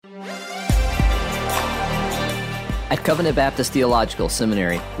At Covenant Baptist Theological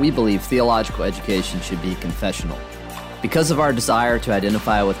Seminary, we believe theological education should be confessional. Because of our desire to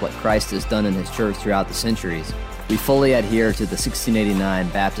identify with what Christ has done in His church throughout the centuries, we fully adhere to the 1689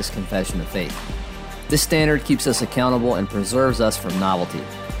 Baptist Confession of Faith. This standard keeps us accountable and preserves us from novelty.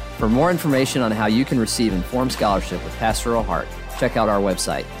 For more information on how you can receive informed scholarship with pastoral heart, check out our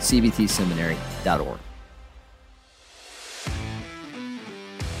website, cbtseminary.org.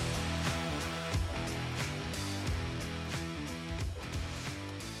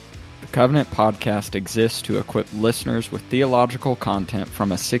 Covenant Podcast exists to equip listeners with theological content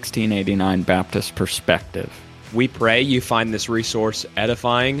from a 1689 Baptist perspective. We pray you find this resource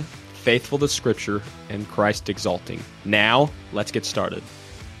edifying, faithful to Scripture, and Christ exalting. Now, let's get started.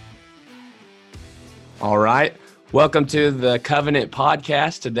 All right. Welcome to the Covenant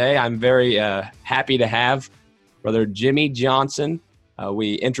Podcast. Today, I'm very happy to have Brother Jimmy Johnson.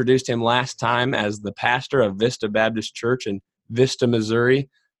 We introduced him last time as the pastor of Vista Baptist Church in Vista, Missouri.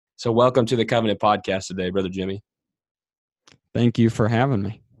 So welcome to the Covenant Podcast today, Brother Jimmy. Thank you for having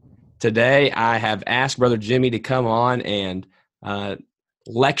me. Today, I have asked Brother Jimmy to come on and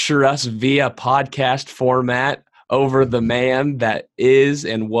lecture us via podcast format over the man that is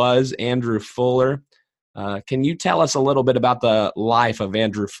and was Andrew Fuller. Can you tell us a little bit about the life of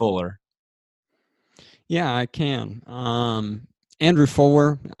Andrew Fuller? Yeah, I can. Andrew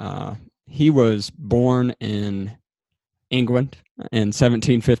Fuller, he was born in England in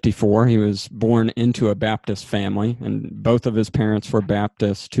 1754. He was born into a Baptist family, and both of his parents were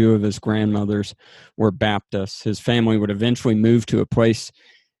Baptists. Two of his grandmothers were Baptists. His family would eventually move to a place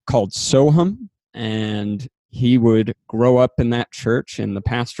called Soham, and he would grow up in that church, and the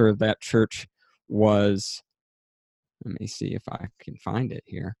pastor of that church was, let me see if I can find it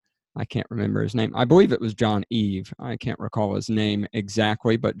here. I can't remember his name. I believe it was John Eve. I can't recall his name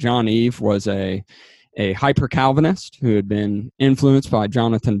exactly, but John Eve was a hyper-Calvinist who had been influenced by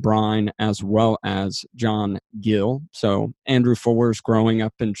Jonathan Brine as well as John Gill. So Andrew Fuller's growing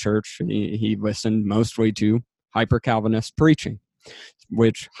up in church. He listened mostly to hyper-Calvinist preaching,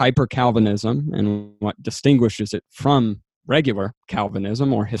 which hyper-Calvinism, and what distinguishes it from regular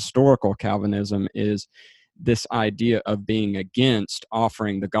Calvinism or historical Calvinism, is this idea of being against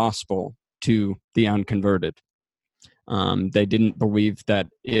offering the gospel to the unconverted. They didn't believe that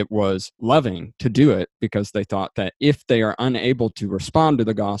it was loving to do it because they thought that if they are unable to respond to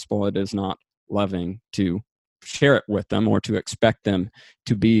the gospel, it is not loving to share it with them or to expect them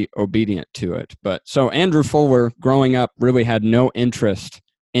to be obedient to it. But so Andrew Fuller, growing up, really had no interest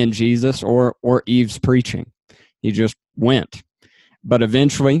in Jesus or Eve's preaching. He just went. But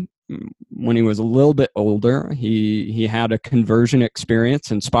eventually, when he was a little bit older, he had a conversion experience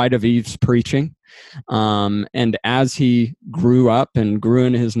in spite of Eve's preaching. And as he grew up and grew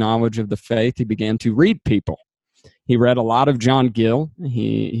in his knowledge of the faith, he began to read people. He read a lot of John Gill.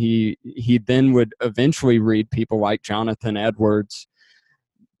 He then would eventually read people like Jonathan Edwards,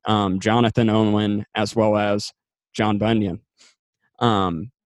 Jonathan Owen, as well as John Bunyan.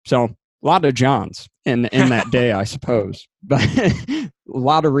 So a lot of Johns in that day, I suppose, but a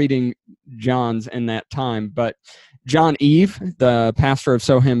lot of reading Johns in that time. But John Eve, the pastor of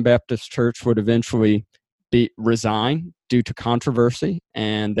Soham Baptist Church, would eventually resign due to controversy,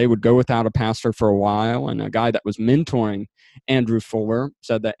 and they would go without a pastor for a while. And a guy that was mentoring Andrew Fuller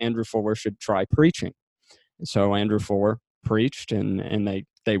said that Andrew Fuller should try preaching. So Andrew Fuller preached, and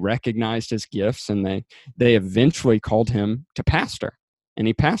they recognized his gifts, and they eventually called him to pastor. And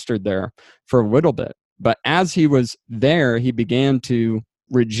he pastored there for a little bit. But as he was there, he began to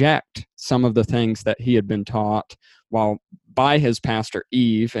reject some of the things that he had been taught while by his pastor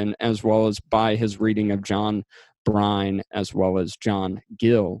Eve, and as well as by his reading of John Brine, as well as John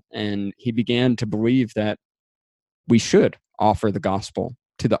Gill. And he began to believe that we should offer the gospel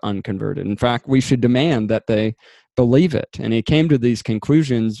to the unconverted. In fact, we should demand that they believe it. And he came to these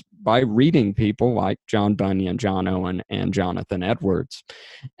conclusions by reading people like John Bunyan, John Owen, and Jonathan Edwards.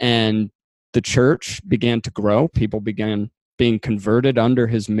 And the church began to grow. People began being converted under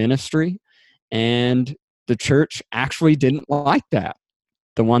his ministry. And the church actually didn't like that.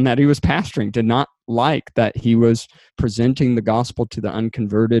 The one that he was pastoring did not like that he was presenting the gospel to the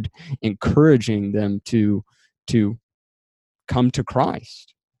unconverted, encouraging them to come to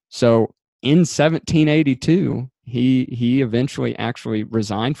Christ. So in 1782, he eventually actually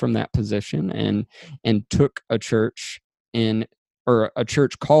resigned from that position and took a church a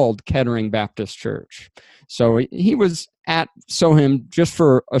church called Kettering Baptist Church. So he was at Soham just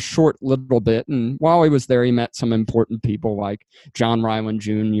for a short little bit, and while he was there, he met some important people like John Ryland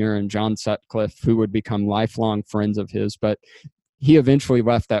Jr. and John Sutcliffe, who would become lifelong friends of his. But he eventually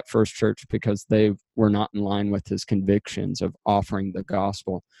left that first church because they were not in line with his convictions of offering the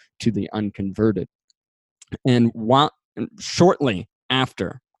gospel to the unconverted. And shortly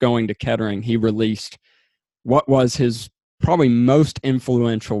after going to Kettering, he released what was his probably most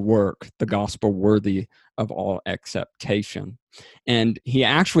influential work, The Gospel Worthy of All Acceptation. And he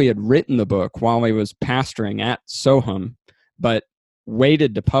actually had written the book while he was pastoring at Soham, but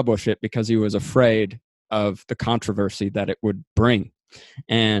waited to publish it because he was afraid of the controversy that it would bring.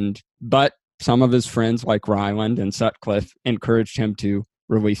 But some of his friends like Ryland and Sutcliffe encouraged him to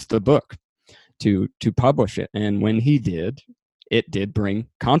release the book, to publish it. And when he did, it did bring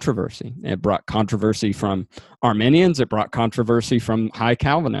controversy. It brought controversy from Arminians. It brought controversy from High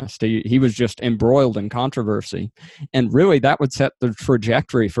Calvinists. He was just embroiled in controversy. And really, that would set the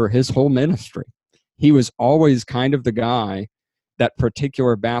trajectory for his whole ministry. He was always kind of the guy that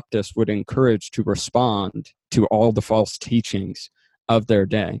particular Baptists would encourage to respond to all the false teachings of their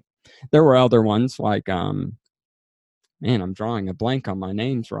day. There were other ones like, I'm drawing a blank on my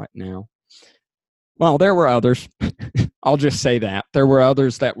names right now. Well, there were others. I'll just say that. There were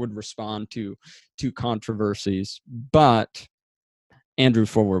others that would respond to controversies, but Andrew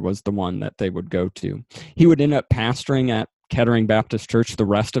Fuller was the one that they would go to. He would end up pastoring at Kettering Baptist Church the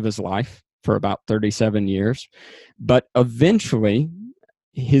rest of his life for about 37 years. But eventually,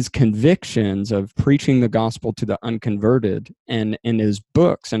 his convictions of preaching the gospel to the unconverted and in his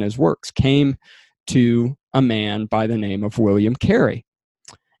books and his works came to a man by the name of William Carey.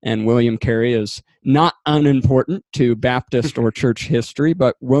 And William Carey is not unimportant to Baptist or church history,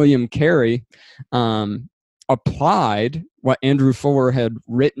 but William Carey applied what Andrew Fuller had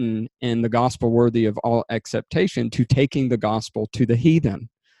written in The Gospel Worthy of All Acceptation to taking the gospel to the heathen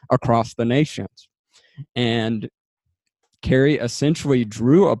across the nations. And Carey essentially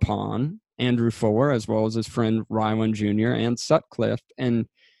drew upon Andrew Fuller as well as his friend Ryland Jr. and Sutcliffe, and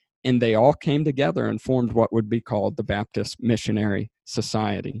they all came together and formed what would be called the Baptist Missionary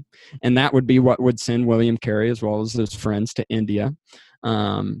Society. And that would be what would send William Carey as well as his friends to India.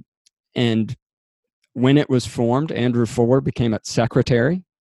 And when it was formed, Andrew Fuller became its secretary.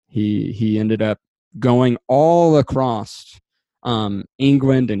 He ended up going all across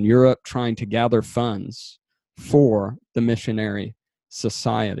England and Europe trying to gather funds for the Missionary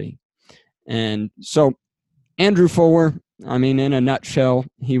Society. And so Andrew Fuller, in a nutshell,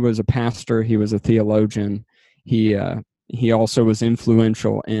 he was a pastor. He was a theologian. He also was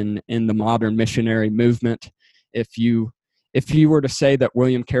influential in the modern missionary movement. If you were to say that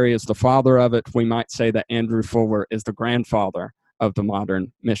William Carey is the father of it, we might say that Andrew Fuller is the grandfather of the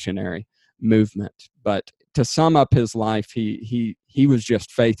modern missionary movement. But to sum up his life, he was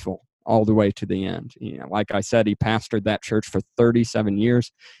just faithful all the way to the end. Like I said, he pastored that church for 37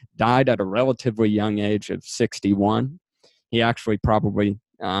 years, died at a relatively young age of 61. He actually probably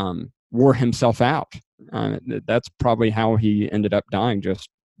wore himself out. That's probably how he ended up dying, just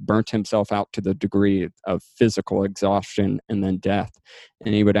burnt himself out to the degree of physical exhaustion and then death.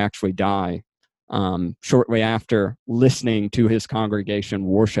 And he would actually die shortly after listening to his congregation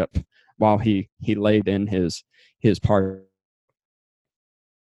worship while he laid in his parsonage.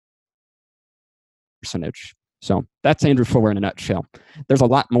 So that's Andrew Fuller in a nutshell. There's a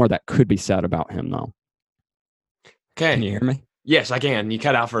lot more that could be said about him, though. Okay. Can you hear me? Yes, I can. You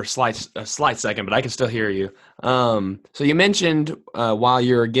cut out for a slight second, but I can still hear you. So you mentioned while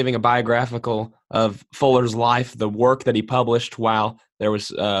you're giving a biographical of Fuller's life, the work that he published while there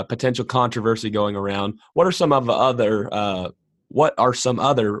was potential controversy going around. What are some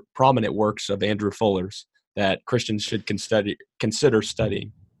other prominent works of Andrew Fuller's that Christians should consider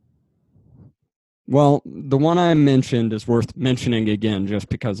studying? Well, the one I mentioned is worth mentioning again just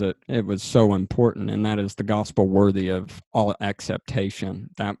because it was so important, and that is The Gospel Worthy of All Acceptation.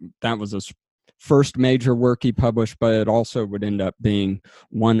 That was his first major work he published, but it also would end up being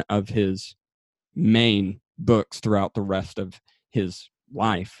one of his main books throughout the rest of his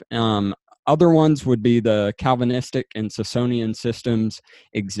life. Other ones would be the Calvinistic and Socinian systems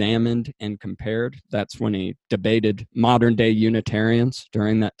examined and compared. That's when he debated modern-day Unitarians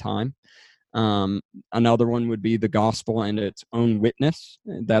during that time. Another one would be The Gospel and Its Own Witness.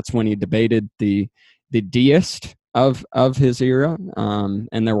 That's when he debated the deist of his era,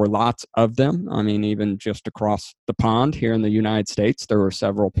 and there were lots of them. Even just across the pond here in the United States, there were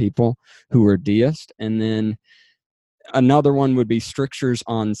several people who were deist. And then another one would be Strictures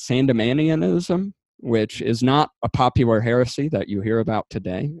on Sandemanianism, which is not a popular heresy that you hear about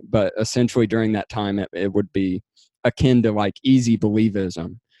today, but essentially during that time it would be akin to like easy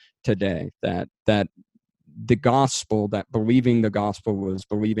believism today, that the gospel, that believing the gospel was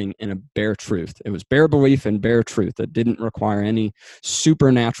believing in a bare truth. It was bare belief and bare truth. It didn't require any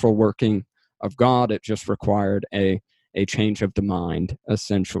supernatural working of God. It just required a change of the mind,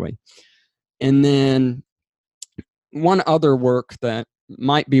 essentially. And then one other work that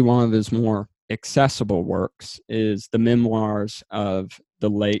might be one of his more accessible works is the memoirs of the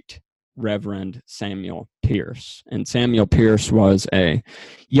late Reverend Samuel Pierce. And Samuel Pierce was a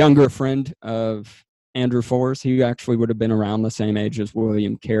younger friend of Andrew Fuller's. He actually would have been around the same age as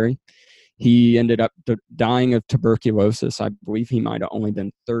William Carey. He ended up dying of tuberculosis. I believe he might have only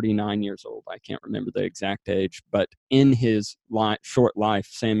been 39 years old. I can't remember the exact age. But in his short life,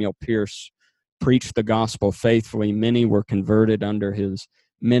 Samuel Pierce preached the gospel faithfully. Many were converted under his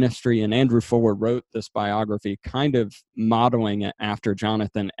ministry, and Andrew Fuller wrote this biography kind of modeling it after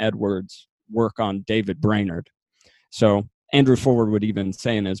Jonathan Edwards' work on David Brainerd. So Andrew Fuller would even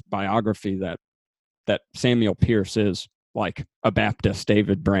say in his biography that Samuel Pierce is like a Baptist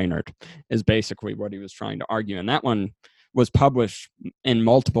David Brainerd, is basically what he was trying to argue. And that one was published in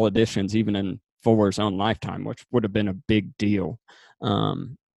multiple editions, even in Fuller's own lifetime, which would have been a big deal.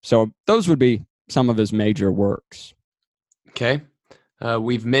 So those would be some of his major works. Okay.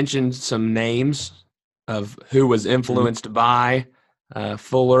 We've mentioned some names of who was influenced by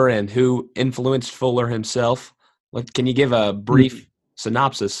Fuller and who influenced Fuller himself. Can you give a brief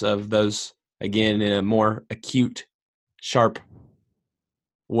synopsis of those, again, in a more acute, sharp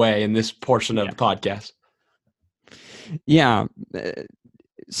way in this portion of the podcast? Yeah.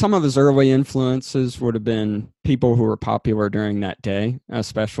 Some of his early influences would have been people who were popular during that day,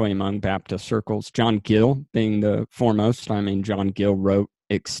 especially among Baptist circles. John Gill being the foremost. I mean, John Gill wrote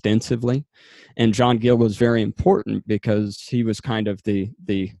extensively, and John Gill was very important because he was kind of the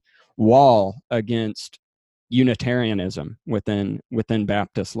wall against Unitarianism within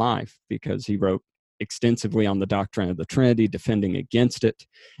Baptist life, because he wrote extensively on the doctrine of the Trinity, defending against it.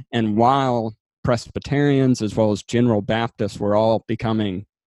 And while Presbyterians as well as General Baptists were all becoming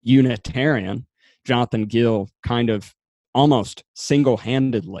Unitarian, Jonathan Gill kind of almost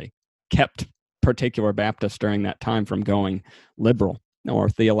single-handedly kept particular Baptists during that time from going liberal or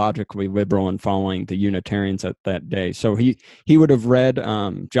theologically liberal and following the Unitarians at that day. So he would have read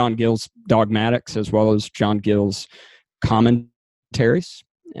John Gill's dogmatics as well as John Gill's commentaries.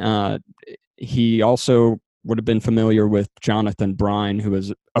 He also would have been familiar with Jonathan Brine, who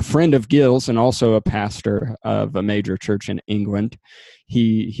was a friend of Gill's and also a pastor of a major church in England.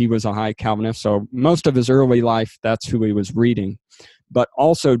 He was a high Calvinist, so most of his early life, that's who he was reading. But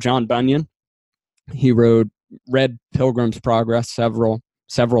also John Bunyan. He read Pilgrim's Progress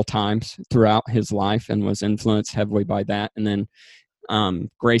several times throughout his life and was influenced heavily by that. And then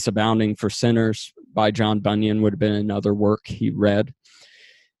Grace Abounding for Sinners by John Bunyan would have been another work he read.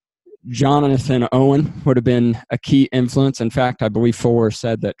 Jonathan Owen would have been a key influence. In fact, I believe Fuller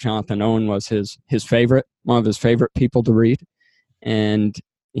said that Jonathan Owen was his favorite, one of his favorite people to read. And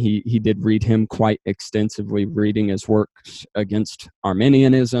he did read him quite extensively, reading his works against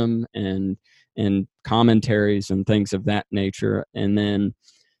Arminianism and commentaries and things of that nature. And then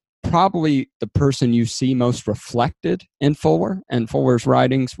probably the person you see most reflected in Fuller and Fuller's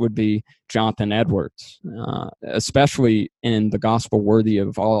writings would be Jonathan Edwards, especially in The Gospel Worthy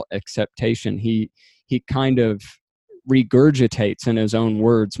of All Acceptation. He kind of regurgitates in his own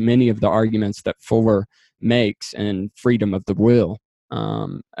words many of the arguments that Fuller makes in Freedom of the Will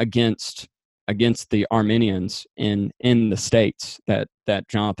against the Arminians in the States that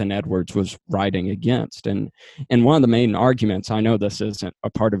Jonathan Edwards was writing against. And one of the main arguments, I know this isn't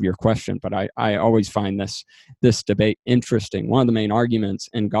a part of your question, but I always find this debate interesting. One of the main arguments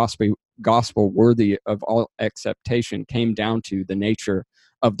in Gospel Worthy of All Acceptation came down to the nature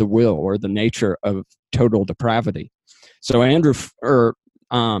of the will, or the nature of total depravity. So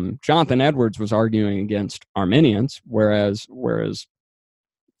Jonathan Edwards was arguing against Arminians, whereas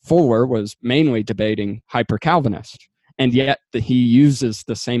Fuller was mainly debating hyper-Calvinist, and yet he uses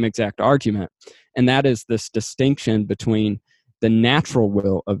the same exact argument, and that is this distinction between the natural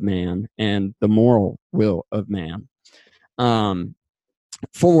will of man and the moral will of man.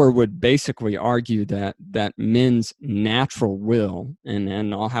 Fuller would basically argue that men's natural will,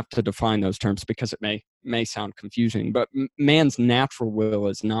 and I'll have to define those terms because it may sound confusing, but man's natural will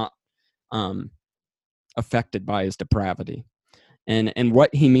is not affected by his depravity. And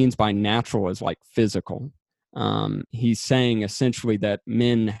what he means by natural is like physical. He's saying essentially that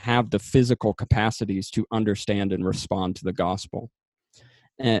men have the physical capacities to understand and respond to the gospel.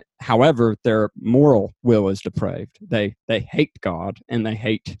 However, their moral will is depraved. They hate God and they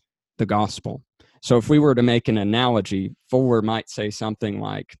hate the gospel. So if we were to make an analogy, Fuller might say something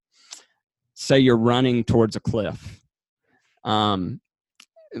like, say you're running towards a cliff.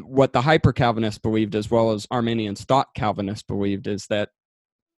 What the hyper-Calvinists believed, as well as Arminians thought Calvinists believed, is that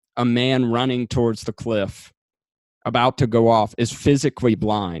a man running towards the cliff, about to go off, is physically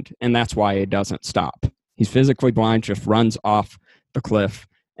blind, and that's why he doesn't stop. He's physically blind, just runs off the cliff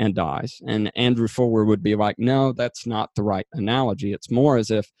and dies. And Andrew Fuller would be like, no, that's not the right analogy. It's more as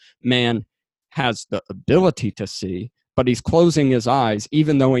if man has the ability to see, but he's closing his eyes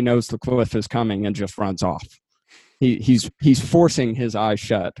even though he knows the cliff is coming, and just runs off. He's forcing his eyes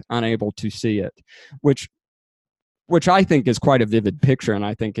shut, unable to see it, which I think is quite a vivid picture, and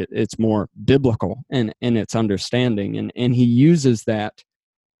I think it's more biblical in its understanding. And he uses that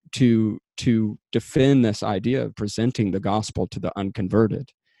to defend this idea of presenting the gospel to the unconverted,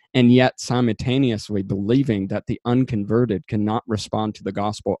 and yet simultaneously believing that the unconverted cannot respond to the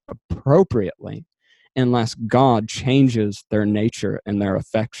gospel appropriately unless God changes their nature and their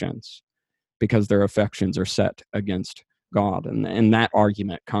affections, because their affections are set against God. And that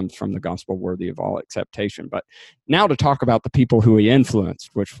argument comes from the gospel worthy of all acceptation. But now to talk about the people who he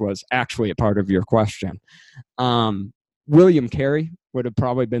influenced, which was actually a part of your question. William Carey would have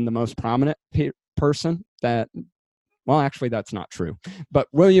probably been the most prominent person that, well, actually, that's not true. But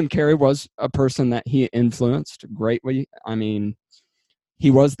William Carey was a person that he influenced greatly. I mean, he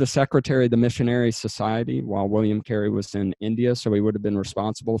was the secretary of the Missionary Society while William Carey was in India, so he would have been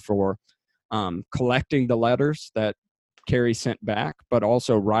responsible for collecting the letters that Carey sent back, but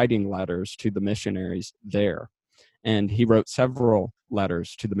also writing letters to the missionaries there. And he wrote several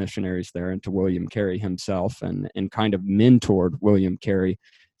letters to the missionaries there and to William Carey himself, and kind of mentored William Carey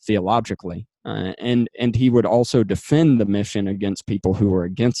theologically. And he would also defend the mission against people who were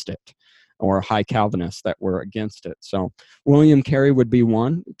against it, or high Calvinists that were against it. So William Carey would be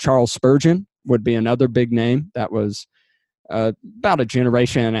one. Charles Spurgeon would be another big name that was about a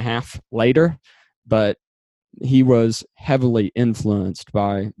generation and a half later, but he was heavily influenced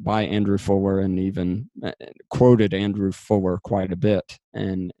by Andrew Fuller, and even quoted Andrew Fuller quite a bit,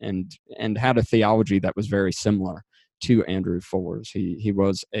 and had a theology that was very similar to Andrew Fuller's. He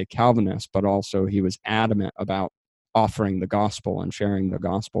was a Calvinist, but also he was adamant about offering the gospel and sharing the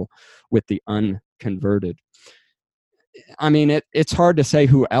gospel with the unconverted. I mean, it's hard to say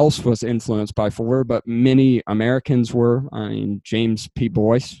who else was influenced by Fuller, but many Americans were. I mean, James P.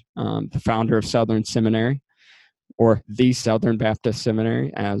 Boyce, the founder of Southern Seminary, or the Southern Baptist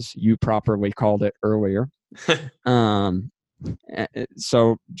Seminary, as you properly called it earlier.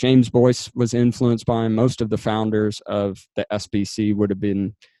 So James Boyce was influenced by him. Most of the founders of the SBC would have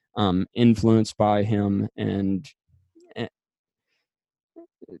been influenced by him. And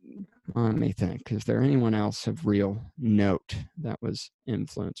let me think, is there anyone else of real note that was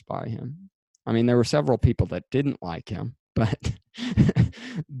influenced by him? I mean, there were several people that didn't like him, but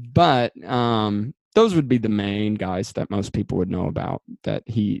those would be the main guys that most people would know about, that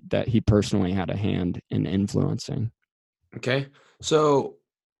he personally had a hand in influencing. Okay. So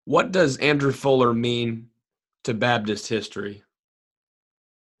what does Andrew Fuller mean to Baptist history?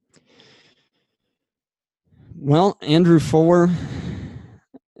 Well, Andrew Fuller,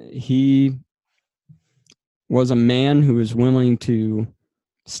 he was a man who was willing to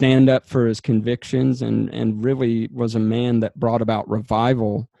stand up for his convictions, and really was a man that brought about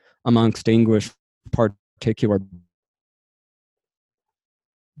revival amongst English particular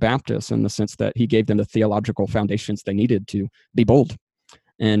Baptists, in the sense that he gave them the theological foundations they needed to be bold.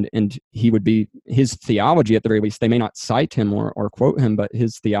 And he would be, his theology at the very least, they may not cite him or quote him, but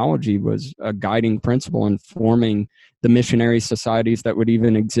his theology was a guiding principle in forming the missionary societies that would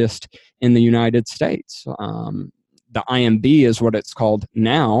even exist in the United States. The IMB is what it's called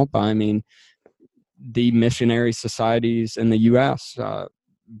now, but I mean, the missionary societies in the U.S.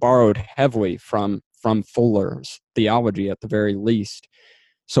 Borrowed heavily from Fuller's theology at the very least.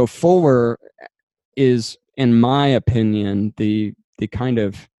 So Fuller is, in my opinion, the kind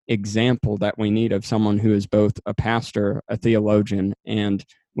of example that we need of someone who is both a pastor, a theologian, and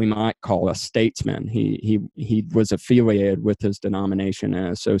we might call a statesman. He was affiliated with his denomination and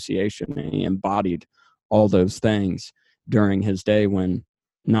association, and he embodied all those things during his day when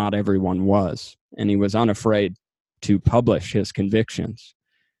not everyone was. And he was unafraid to publish his convictions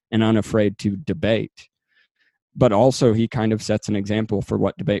and unafraid to debate. But also he kind of sets an example for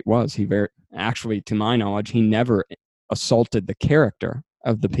what debate was. Actually, to my knowledge, he never assaulted the character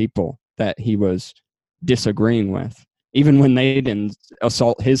of the people that he was disagreeing with. Even when they didn't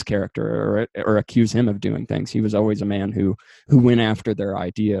assault his character or accuse him of doing things, he was always a man who went after their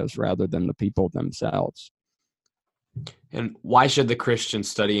ideas rather than the people themselves. And why should the Christian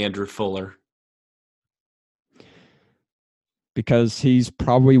study Andrew Fuller? because he's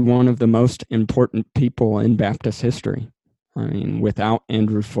probably one of the most important people in Baptist history. I mean, without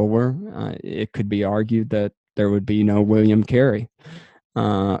Andrew Fuller, it could be argued that there would be no William Carey,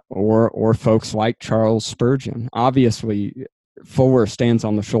 or folks like Charles Spurgeon. Obviously, Fuller stands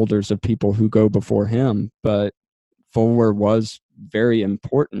on the shoulders of people who go before him, but Fuller was very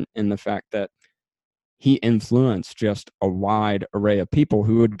important in the fact that he influenced just a wide array of people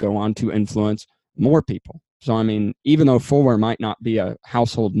who would go on to influence more people. So, I mean, even though Fuller might not be a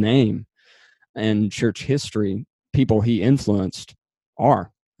household name in church history, people he influenced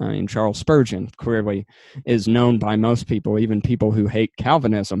are. I mean, Charles Spurgeon clearly is known by most people, even people who hate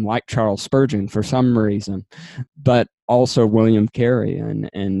Calvinism, like Charles Spurgeon for some reason, but also William Carey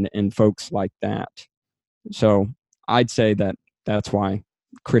and folks like that. So I'd say that that's why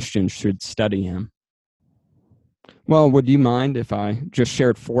Christians should study him. Well, would you mind if I just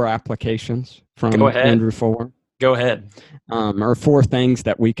shared 4 applications from Andrew Fuller? Go ahead. Or 4 things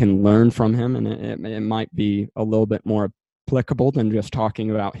that we can learn from him, and it might be a little bit more applicable than just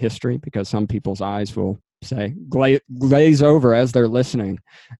talking about history, because some people's eyes will say glaze over as they're listening,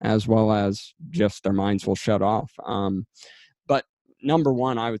 as well as just their minds will shut off. But number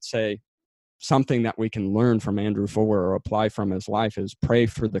 1, I would say something that we can learn from Andrew Fuller or apply from his life is pray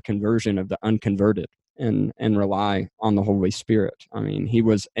for the conversion of the unconverted and rely on the Holy Spirit. I mean, he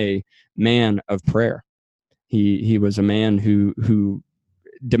was a man of prayer. He was a man who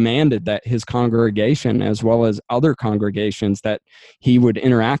demanded that his congregation, as well as other congregations that he would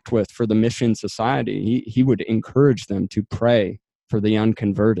interact with for the Mission Society, he would encourage them to pray for the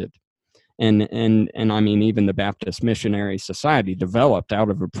unconverted. And I mean, even the Baptist Missionary Society developed out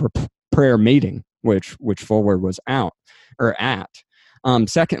of a prayer meeting, which Fuller was at.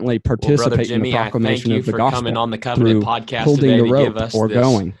 Secondly, participate in the proclamation of the gospel coming on the Covenant podcast holding today the rope to give us or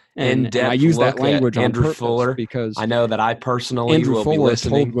going. And I use that language on Andrew Fuller because I know that I personally Andrew will Fuller be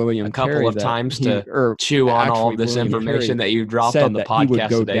listening a couple of times to chew on all of this information that you dropped on the podcast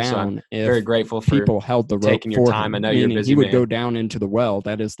today. So I'm very grateful for people held the rope taking your time. I know you're busy. He would go down into the well,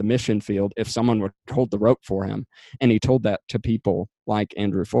 that is the mission field, if someone would hold the rope for him. And he told that to people like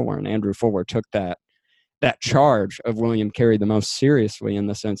Andrew Fuller. And Andrew Fuller took that charge of William Carey the most seriously, in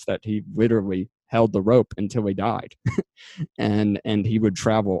the sense that he literally held the rope until he died. and he would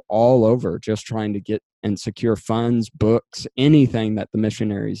travel all over just trying to get and secure funds, books, anything that the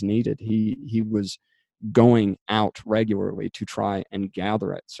missionaries needed. He was going out regularly to try and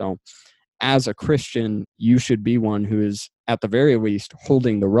gather it. So as a Christian, you should be one who is at the very least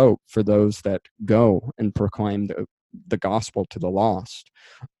holding the rope for those that go and proclaim the gospel to the lost.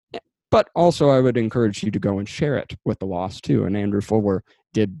 But also, I would encourage you to go and share it with the lost too. And Andrew Fuller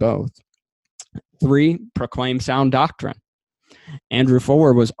did both. 3, proclaim sound doctrine. Andrew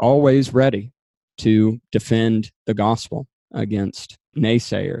Fuller was always ready to defend the gospel against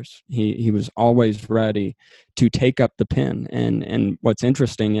naysayers. He was always ready to take up the pen. And what's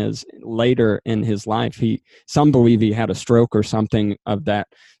interesting is later in his life, some believe he had a stroke or something of that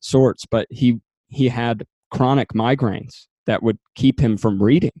sorts, but he had chronic migraines that would keep him from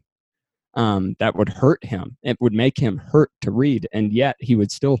reading. That would hurt him. It would make him hurt to read, and yet he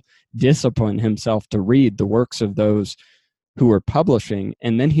would still discipline himself to read the works of those who were publishing,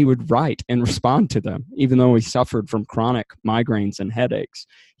 and then he would write and respond to them. Even though he suffered from chronic migraines and headaches,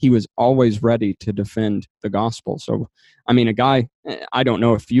 he was always ready to defend the gospel. So, I mean, I don't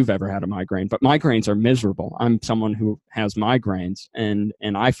know if you've ever had a migraine, but migraines are miserable. I'm someone who has migraines, and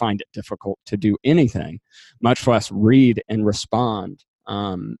I find it difficult to do anything, much less read and respond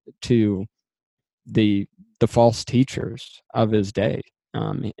to the false teachers of his day.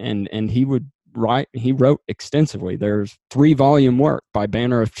 And he wrote extensively. There's 3-volume work by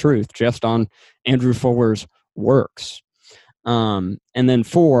Banner of Truth just on Andrew Fuller's works. And then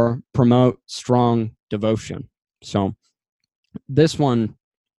 4, promote strong devotion. So this one,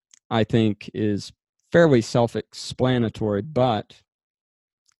 I think, is fairly self-explanatory, but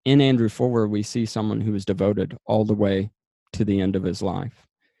in Andrew Fuller, we see someone who is devoted all the way to the end of his life.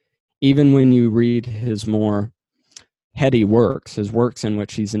 Even when you read his more heady works, his works in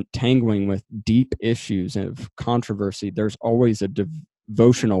which he's entangling with deep issues of controversy, there's always a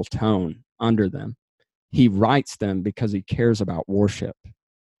devotional tone under them. He writes them because he cares about worship.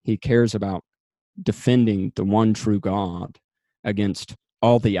 He cares about defending the one true God against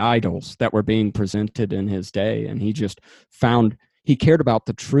all the idols that were being presented in his day. And he cared about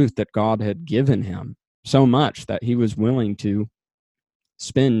the truth that God had given him so much that he was willing to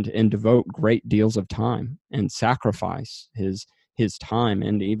spend and devote great deals of time and sacrifice his time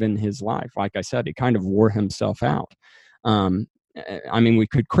and even his life. Like I said, he kind of wore himself out. we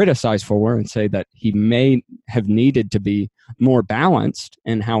could criticize Fuller and say that he may have needed to be more balanced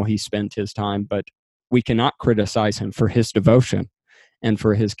in how he spent his time, but we cannot criticize him for his devotion and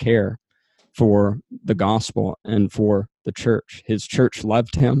for his care for the gospel and for the church. His church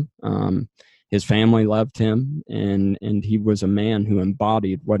loved him. His family loved him, and he was a man who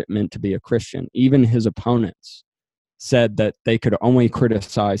embodied what it meant to be a Christian. Even his opponents said that they could only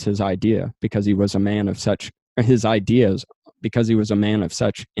criticize his idea because he was a man of such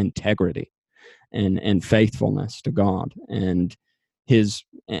integrity and faithfulness to God, and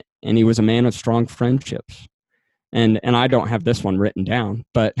he was a man of strong friendships. And I don't have this one written down,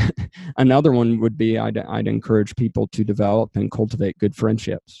 but another one would be I'd encourage people to develop and cultivate good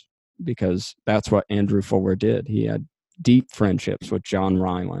friendships, because that's what Andrew Fuller did. He had deep friendships with John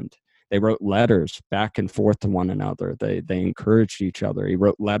Ryland. They wrote letters back and forth to one another. They encouraged each other. He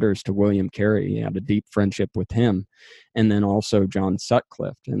wrote letters to William Carey. He had a deep friendship with him. And then also John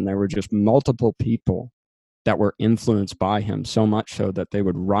Sutcliffe. And there were just multiple people that were influenced by him, so much so that they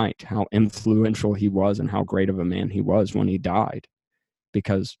would write how influential he was and how great of a man he was when he died,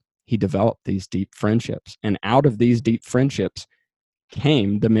 because he developed these deep friendships. And out of these deep friendships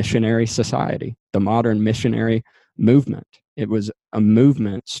came the missionary society, the modern missionary movement. It was a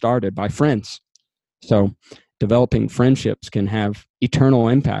movement started by friends. So developing friendships can have eternal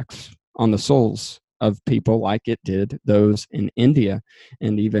impacts on the souls of people, like it did those in India.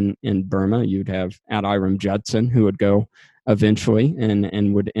 And even in Burma, you'd have Adoniram Judson, who would go eventually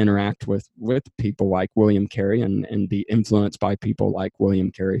and would interact with people like William Carey and be influenced by people like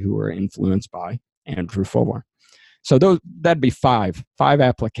William Carey, who were influenced by Andrew Fuller. So that'd be five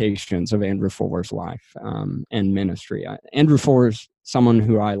applications of Andrew Fuller's life and ministry. Andrew Fuller's someone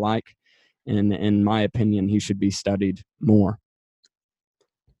who I like, and in my opinion, he should be studied more.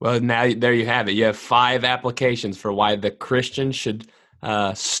 Well, now there you have it. You have 5 applications for why the Christian should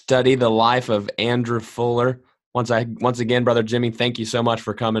study the life of Andrew Fuller. Once again, Brother Jimmy, thank you so much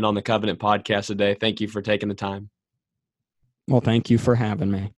for coming on the Covenant Podcast today. Thank you for taking the time. Well, thank you for having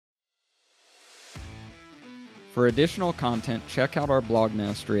me. For additional content, check out our blog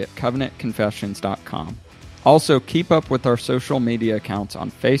ministry at covenantconfessions.com. Also, keep up with our social media accounts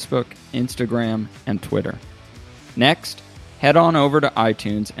on Facebook, Instagram, and Twitter. Next, head on over to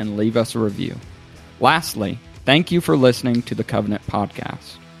iTunes and leave us a review. Lastly, thank you for listening to the Covenant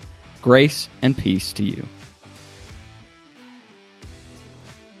Podcast. Grace and peace to you.